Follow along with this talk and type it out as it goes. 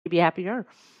be happier.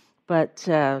 But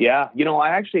yeah,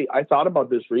 I thought about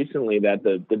this recently, that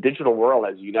the digital world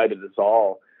has united us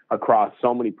all across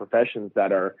so many professions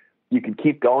that you could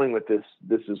keep going with this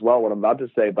as well, what I'm about to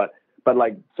say, but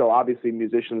like, so obviously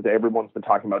musicians, everyone's been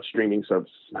talking about streaming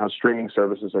services, how streaming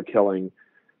services are killing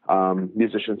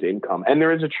musicians' income. And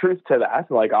there is a truth to that.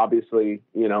 Like, obviously,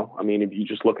 if you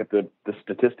just look at the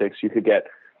statistics, you could get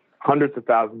hundreds of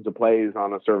thousands of plays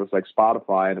on a service like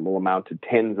Spotify, and it will amount to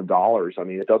tens of dollars. I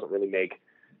mean, it doesn't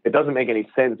make any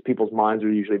sense. People's minds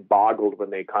are usually boggled when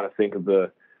they kind of think of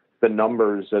the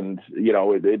numbers, and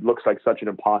it looks like such an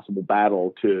impossible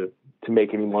battle to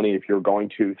make any money if you're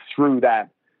going to through that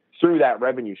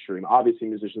revenue stream. Obviously,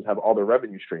 musicians have other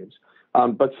revenue streams,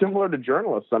 but similar to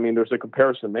journalists, I mean, there's a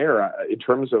comparison there in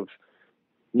terms of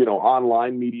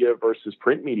online media versus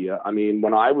print media. I mean,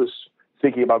 when I was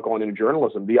thinking about going into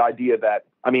journalism, the idea that,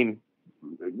 I mean,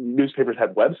 newspapers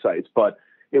had websites, but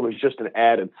it was just an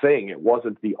added thing. It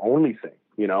wasn't the only thing,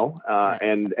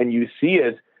 and you see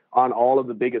it on all of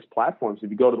the biggest platforms.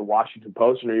 If you go to the Washington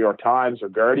Post or New York Times or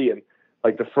Guardian,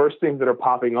 like, the first things that are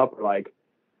popping up are like,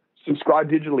 subscribe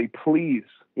digitally, please,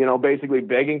 basically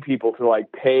begging people to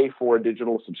like pay for a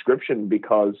digital subscription,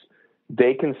 because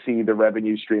they can see the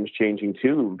revenue streams changing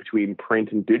too between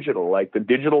print and digital. Like, the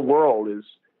digital world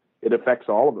it affects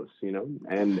all of us,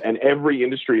 and every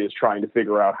industry is trying to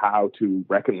figure out how to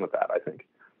reckon with that, I think.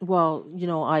 Well,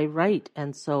 I write,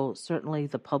 and so certainly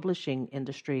the publishing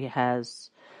industry has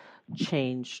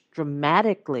changed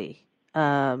dramatically.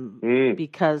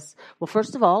 Because, well,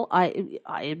 first of all, I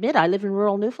admit I live in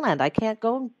rural Newfoundland. I can't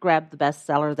go and grab the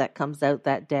bestseller that comes out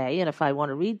that day. And if I want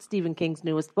to read Stephen King's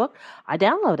newest book, I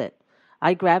download it.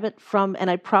 I grab it from, and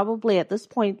I probably at this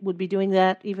point would be doing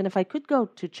that even if I could go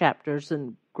to Chapters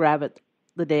and grab it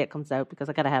the day it comes out, because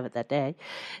I got to have it that day.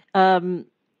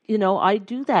 I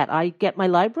do that. I get my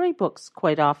library books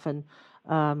quite often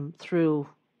through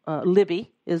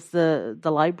Libby is the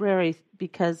library,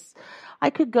 because I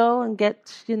could go and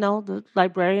get, the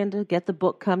librarian to get the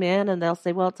book come in, and they'll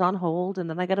say, well, it's on hold, and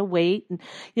then I got to wait.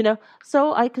 And,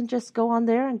 so I can just go on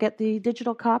there and get the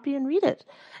digital copy and read it.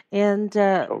 And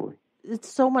Totally.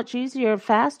 It's so much easier,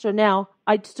 faster. Now,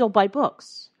 I still buy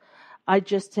books. I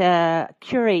just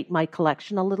curate my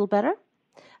collection a little better.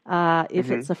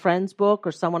 If it's a friend's book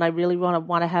or someone I really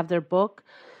want to have their book,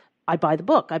 I buy the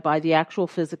book. I buy the actual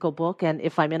physical book. And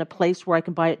if I'm in a place where I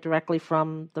can buy it directly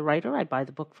from the writer, I buy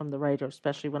the book from the writer,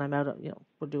 especially when I'm out,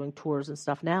 we're doing tours and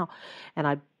stuff now. And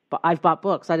I've bought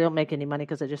books. I don't make any money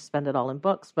because I just spend it all in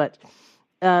books. But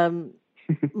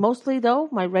mostly, though,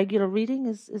 my regular reading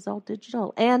is all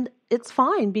digital. And it's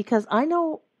fine, because I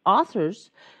know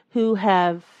authors who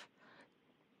have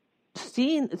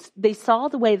they saw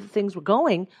the way that things were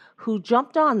going, who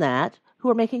jumped on that, who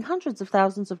are making hundreds of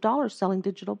thousands of dollars selling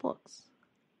digital books.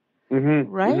 Mm-hmm,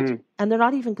 right? Mm-hmm. And they're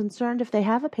not even concerned if they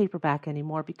have a paperback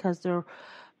anymore, because their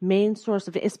main source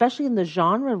of, especially in the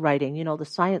genre writing, the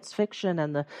science fiction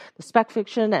and the spec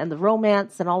fiction and the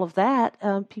romance and all of that,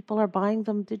 people are buying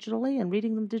them digitally and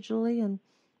reading them digitally, and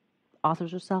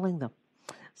authors are selling them.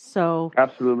 So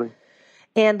absolutely.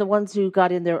 And the ones who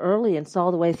got in there early and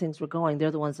saw the way things were going,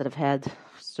 they're the ones that have had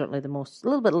certainly the most, a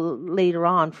little bit later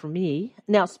on for me.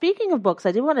 Now, speaking of books,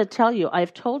 I do want to tell you,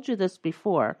 I've told you this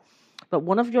before, but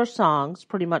one of your songs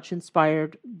pretty much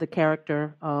inspired the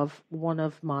character of one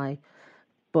of my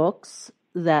books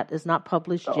that is not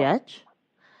published yet.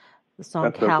 The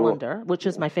song Calendar, cool. Which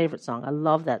is my favorite song. I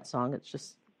love that song. It's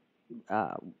just,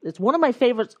 it's one of my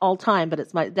favorites all time, but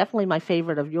it's definitely my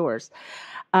favorite of yours.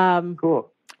 Cool.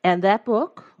 And that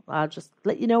book, I'll just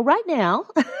let you know right now,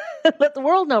 let the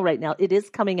world know right now, it is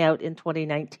coming out in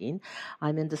 2019.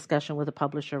 I'm in discussion with a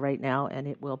publisher right now, and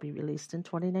it will be released in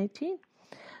 2019.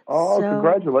 Oh, so,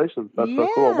 congratulations. That's so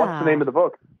cool. What's the name of the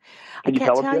book? Can you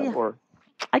tell us yet? Or?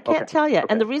 I can't tell you. Okay.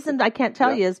 And the reason I can't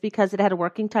tell you is because it had a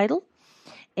working title,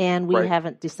 and we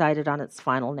haven't decided on its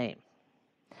final name.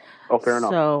 Oh, fair enough.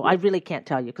 So I really can't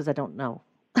tell you because I don't know.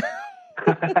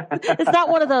 It's not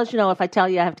one of those, if I tell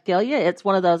you I have to kill you. It's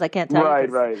one of those I can't tell you.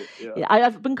 Right. Yeah,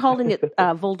 I've been calling it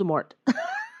Voldemort.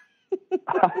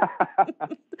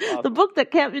 The book that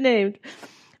can't be named.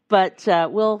 But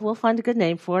we'll find a good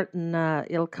name for it, and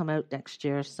it'll come out next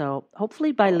year. So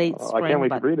hopefully by late spring. I can't wait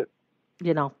to read it.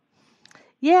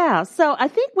 Yeah. So I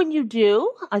think when you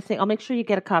do, I'll make sure you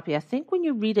get a copy. I think when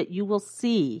you read it, you will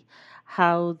see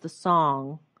how the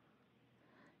song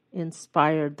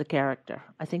inspired the character.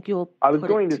 I think you'll. I was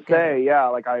going to say,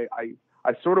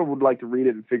 I sort of would like to read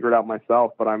it and figure it out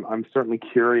myself, but I'm certainly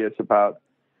curious about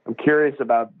I'm curious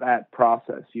about that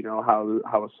process, you know,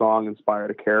 how a song inspired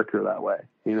a character that way,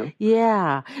 you know?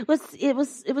 Yeah. It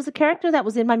was a character that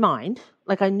was in my mind.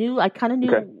 Like I kind of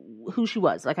Okay. knew who she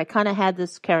was. Like I kind of had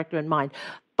this character in mind,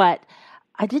 but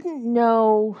I didn't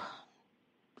know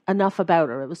enough about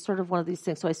her. It was sort of one of these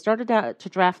things. So I started out to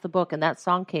draft the book, and that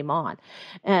song came on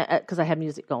because I had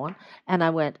music going, and I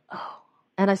went, oh,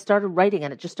 and I started writing,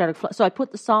 and it just started. So I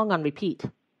put the song on repeat.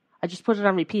 I just put it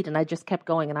on repeat, and I just kept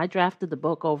going. And I drafted the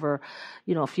book over,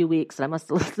 a few weeks, and I must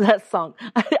have listened to that song.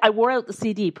 I wore out the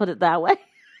CD, put it that way.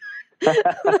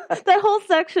 That whole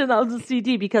section of the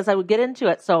CD, because I would get into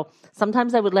it. So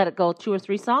sometimes I would let it go 2 or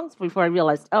 3 songs before I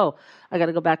realized, oh, I got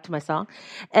to go back to my song.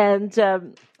 And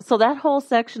so that whole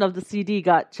section of the CD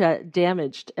got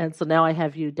damaged. And so now I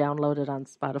have you downloaded on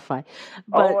Spotify.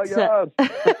 But, oh my God.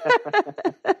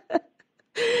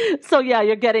 So yeah,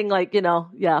 you're getting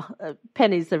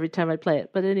pennies every time I play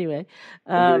it. But anyway,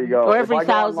 there you go. Or every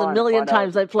 1,000 million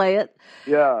times I play it.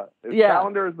 Yeah, if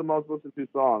Calendar is the most listened to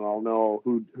song, I'll know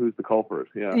who's the culprit.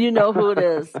 Yeah, you know who it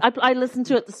is. I listened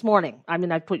to it this morning. I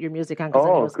mean, I put your music on because I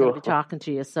knew I was going to be talking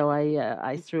to you, so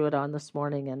I threw it on this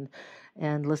morning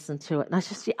and listened to it. And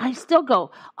I still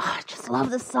go, oh, I just love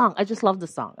this song. I just love the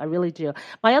song. I really do.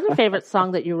 My other favorite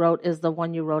song that you wrote is the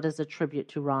one you wrote as a tribute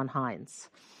to Ron Hynes.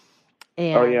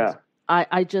 And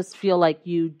I just feel like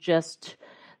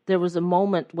there was a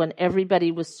moment when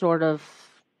everybody was sort of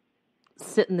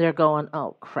sitting there going,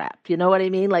 oh crap. You know what I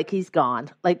mean? Like he's gone.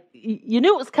 Like you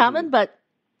knew it was coming, but,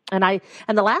 and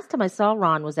the last time I saw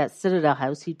Ron was at Citadel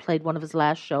House. He played one of his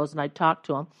last shows and I talked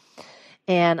to him.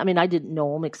 And I mean, I didn't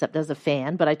know him except as a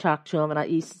fan, but I talked to him and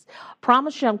he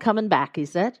promised you I'm coming back, he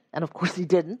said. And of course he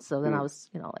didn't. So then I was,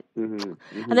 and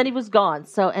then he was gone.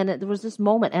 So, there was this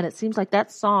moment, and it seems like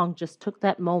that song just took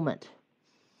that moment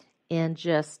and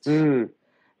just, and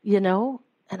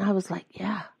I was like,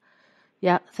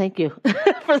 yeah, thank you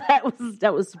for that.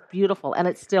 That was beautiful. And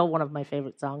it's still one of my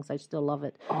favorite songs. I still love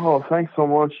it. Oh, thanks so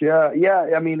much. Yeah.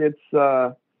 I mean,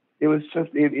 it was just,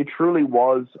 it truly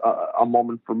was a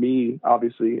moment for me,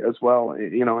 obviously, as well,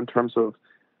 in terms of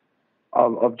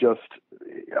just,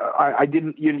 I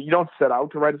didn't, you don't set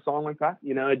out to write a song like that,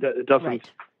 it doesn't, right.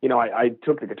 I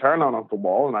took the guitar down off the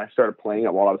wall and I started playing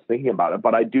it while I was thinking about it,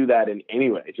 but I do that in any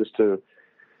way, just to,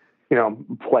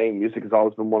 playing music has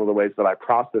always been one of the ways that I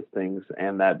process things,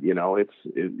 and that,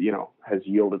 it has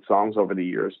yielded songs over the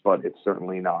years, but it's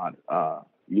certainly not,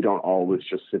 you don't always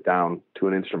just sit down to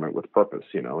an instrument with purpose.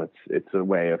 It's a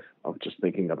way of just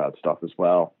thinking about stuff as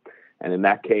well. And in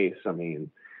that case, I mean,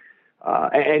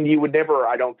 and you would never,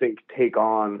 I don't think, take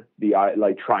on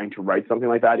like trying to write something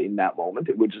like that in that moment.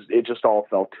 It just all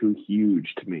felt too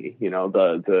huge to me.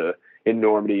 The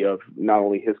enormity of not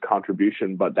only his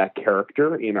contribution, but that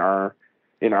character in our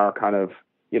kind of,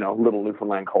 little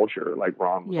Newfoundland culture. Like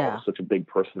Ron was such a big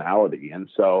personality. And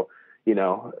so,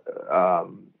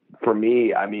 for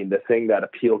me, I mean, the thing that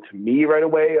appealed to me right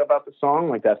away about the song,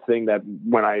 like that thing that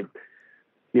when I,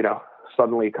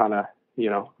 suddenly kind of,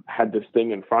 had this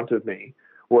thing in front of me,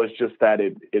 was just that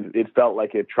it felt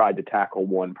like it tried to tackle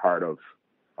one part of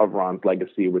Ron's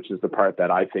legacy, which is the part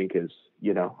that I think is,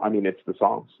 I mean, it's the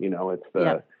songs, it's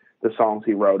the songs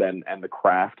he wrote and the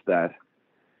craft that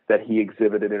he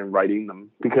exhibited in writing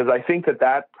them. Because I think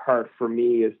that part for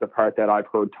me is the part that I've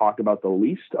heard talked about the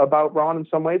least about Ron in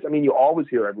some ways. I mean, you always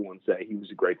hear everyone say he was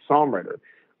a great songwriter,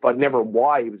 but never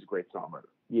why he was a great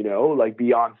songwriter, like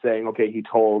beyond saying, okay, he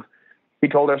told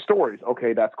our stories.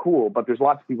 Okay, that's cool. But there's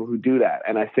lots of people who do that.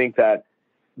 And I think that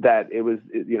it was,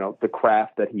 the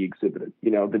craft that he exhibited,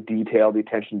 the detail, the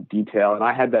attention to detail. And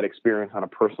I had that experience on a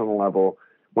personal level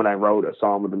when I wrote a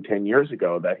song with him 10 years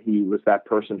ago, that he was that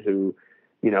person who,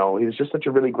 he was just such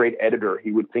a really great editor.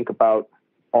 He would think about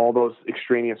all those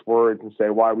extraneous words and say,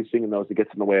 why are we singing those? It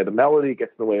gets in the way of the melody, it gets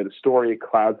in the way of the story, it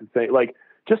clouds the thing. Like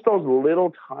just those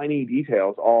little tiny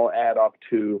details all add up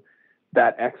to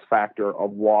that X factor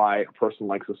of why a person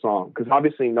likes a song. Because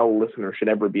obviously no listener should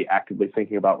ever be actively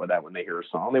thinking about that when they hear a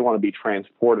song. They want to be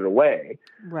transported away.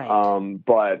 Right.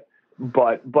 But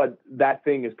that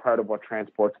thing is part of what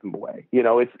transports them away.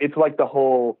 It's like the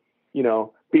whole,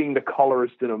 being the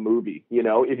colorist in a movie.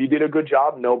 If you did a good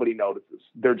job, nobody notices.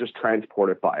 They're just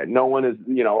transported by it. No one is,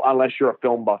 unless you're a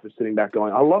film buff, is sitting back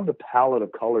going, I love the palette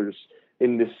of colors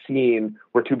in this scene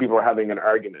where two people are having an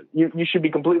argument. You should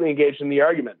be completely engaged in the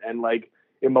argument and like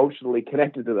emotionally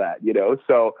connected to that,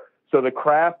 So the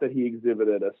craft that he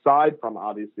exhibited, aside from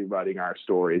obviously writing our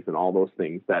stories and all those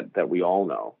things that we all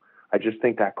know, I just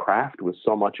think that craft was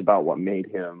so much about what made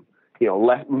him,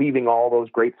 leaving all those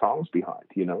great songs behind,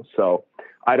 So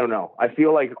I don't know. I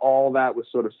feel like all that was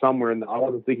sort of somewhere I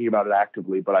wasn't thinking about it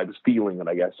actively, but I was feeling it,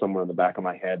 I guess, somewhere in the back of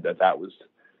my head that was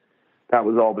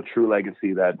all the true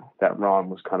legacy that Ron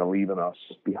was kind of leaving us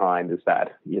behind, is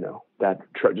that,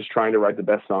 just trying to write the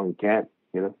best song he can,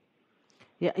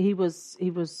 Yeah, he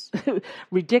was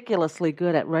ridiculously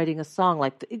good at writing a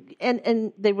song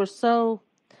and they were so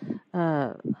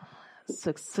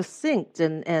succinct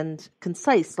and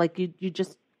concise. Like you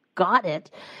just got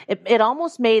it. It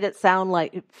almost made it sound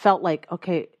like, it felt like,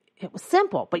 okay, it was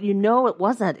simple, but it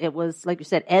wasn't. It was, like you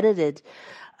said, edited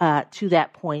to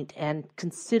that point and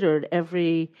considered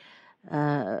every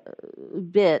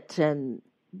bit, and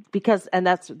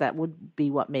that would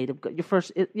be what made it good.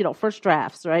 Your first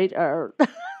drafts, right, are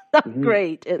not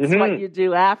great. It's what you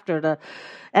do after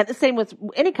and the same with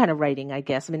any kind of writing, I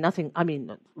guess.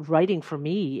 Writing for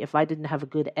me, if I didn't have a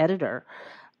good editor,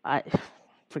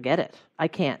 forget it. I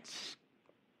can't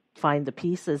find the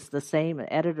pieces the same.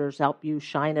 Editors help you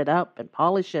shine it up and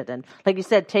polish it, and like you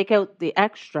said, take out the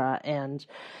extra, and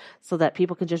so that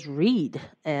people can just read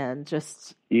and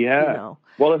just Well,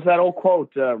 it's that old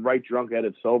quote: "Write drunk,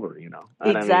 edit sober."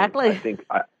 And exactly.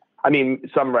 I mean,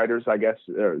 some writers, I guess,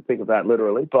 think of that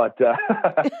literally, but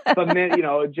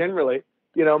generally,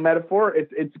 metaphor.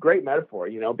 It's a great metaphor,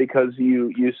 because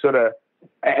you sort of.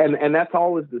 And that's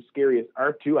always the scariest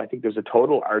art too. I think there's a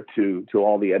total art to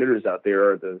all the editors out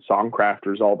there, the song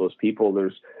crafters, all those people.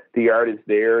 The art is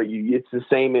there. It's the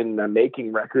same in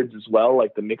making records as well.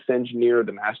 Like the mix engineer,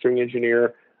 the mastering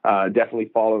engineer, definitely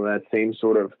fall in that same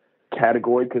sort of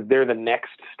category, because they're the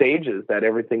next stages that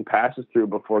everything passes through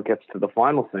before it gets to the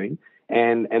final thing.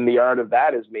 And the art of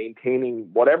that is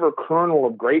maintaining whatever kernel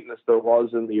of greatness there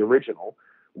was in the original,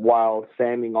 while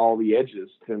sanding all the edges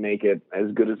to make it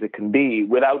as good as it can be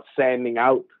without sanding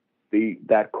out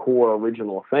that core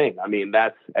original thing. I mean,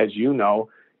 that's, as you know,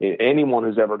 anyone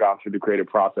who's ever gone through the creative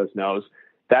process knows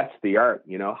that's the art.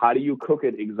 How do you cook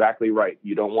it exactly right?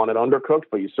 You don't want it undercooked,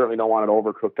 but you certainly don't want it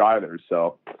overcooked either.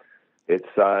 So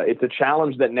it's a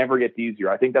challenge that never gets easier.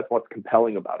 I think that's what's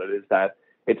compelling about it, is that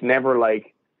it's never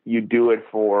like you do it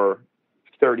for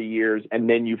 30 years and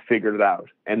then you figured it out,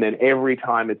 and then every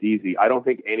time it's easy. I don't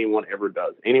think anyone ever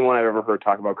does. Anyone I've ever heard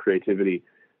talk about creativity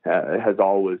has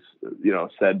always,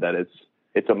 said that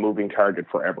it's a moving target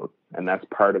forever, and that's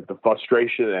part of the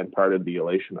frustration and part of the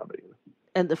elation of it.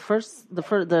 And a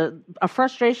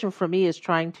frustration for me is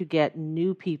trying to get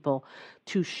new people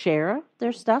to share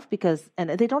their stuff,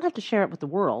 and they don't have to share it with the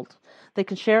world. They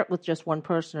can share it with just one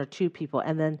person or two people,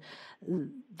 and then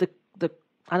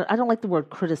I don't like the word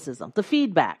criticism, the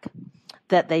feedback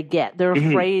that they get. They're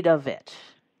afraid of it.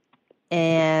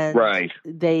 And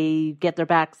they get their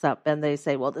backs up and they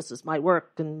say, well, this is my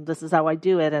work and this is how I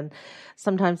do it. And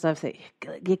sometimes I say,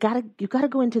 you gotta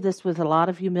go into this with a lot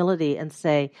of humility and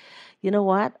say, you know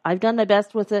what? I've done my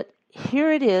best with it.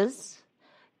 Here it is.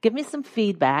 Give me some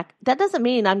feedback. That doesn't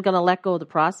mean I'm going to let go of the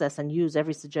process and use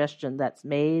every suggestion that's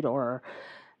made, or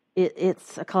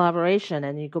it's a collaboration,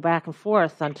 and you go back and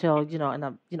forth until,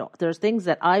 there's things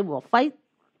that I will fight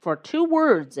for 2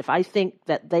 words if I think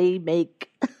that they make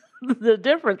the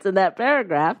difference in that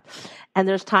paragraph. And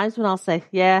there's times when I'll say,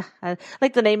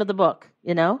 like the name of the book,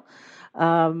 I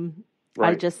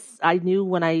knew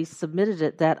when I submitted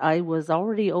it that I was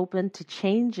already open to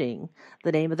changing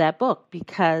the name of that book,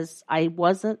 because I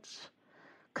wasn't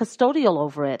custodial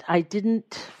over it. I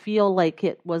didn't feel like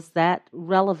it was that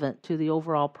relevant to the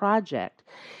overall project.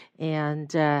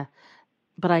 And,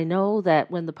 but I know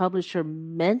that when the publisher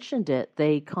mentioned it,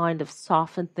 they kind of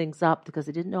softened things up because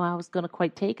they didn't know how I was going to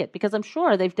quite take it, because I'm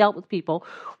sure they've dealt with people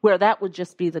where that would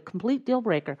just be the complete deal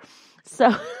breaker.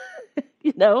 So,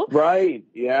 Right.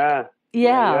 Yeah.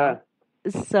 Yeah.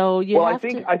 So I was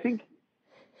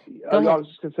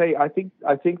just going to say, I think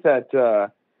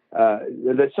that,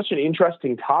 that's such an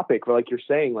interesting topic, like you're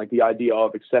saying, like the idea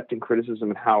of accepting criticism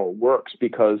and how it works,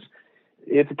 because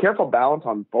it's a careful balance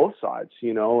on both sides,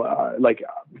 like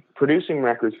producing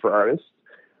records for artists.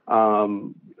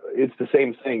 It's the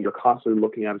same thing. You're constantly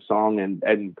looking at a song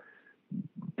and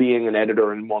being an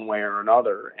editor in one way or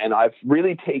another. And I've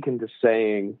really taken to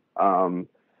saying, kind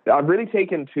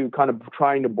of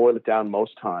trying to boil it down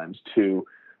most times to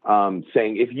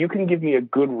saying, if you can give me a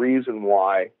good reason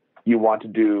why you want to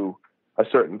do a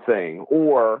certain thing,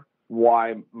 or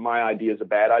why my idea is a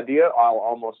bad idea, I'll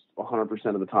almost 100%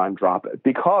 of the time drop it,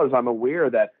 because I'm aware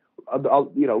that,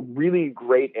 really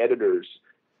great editors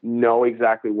know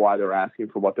exactly why they're asking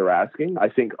for what they're asking. I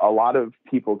think a lot of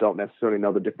people don't necessarily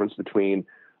know the difference between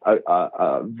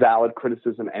a valid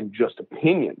criticism and just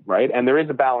opinion, right? And there is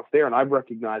a balance there, and I've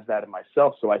recognized that in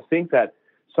myself. So I think that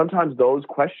sometimes those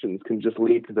questions can just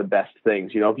lead to the best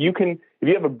things. If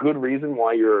you have a good reason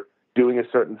why you're doing a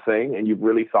certain thing and you've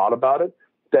really thought about it,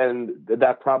 then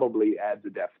that probably adds a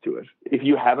depth to it. If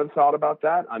you haven't thought about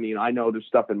that, I mean, I know there's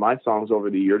stuff in my songs over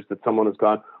the years that someone has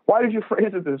gone, why did you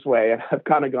phrase it this way? And I've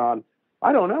kind of gone,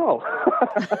 I don't know.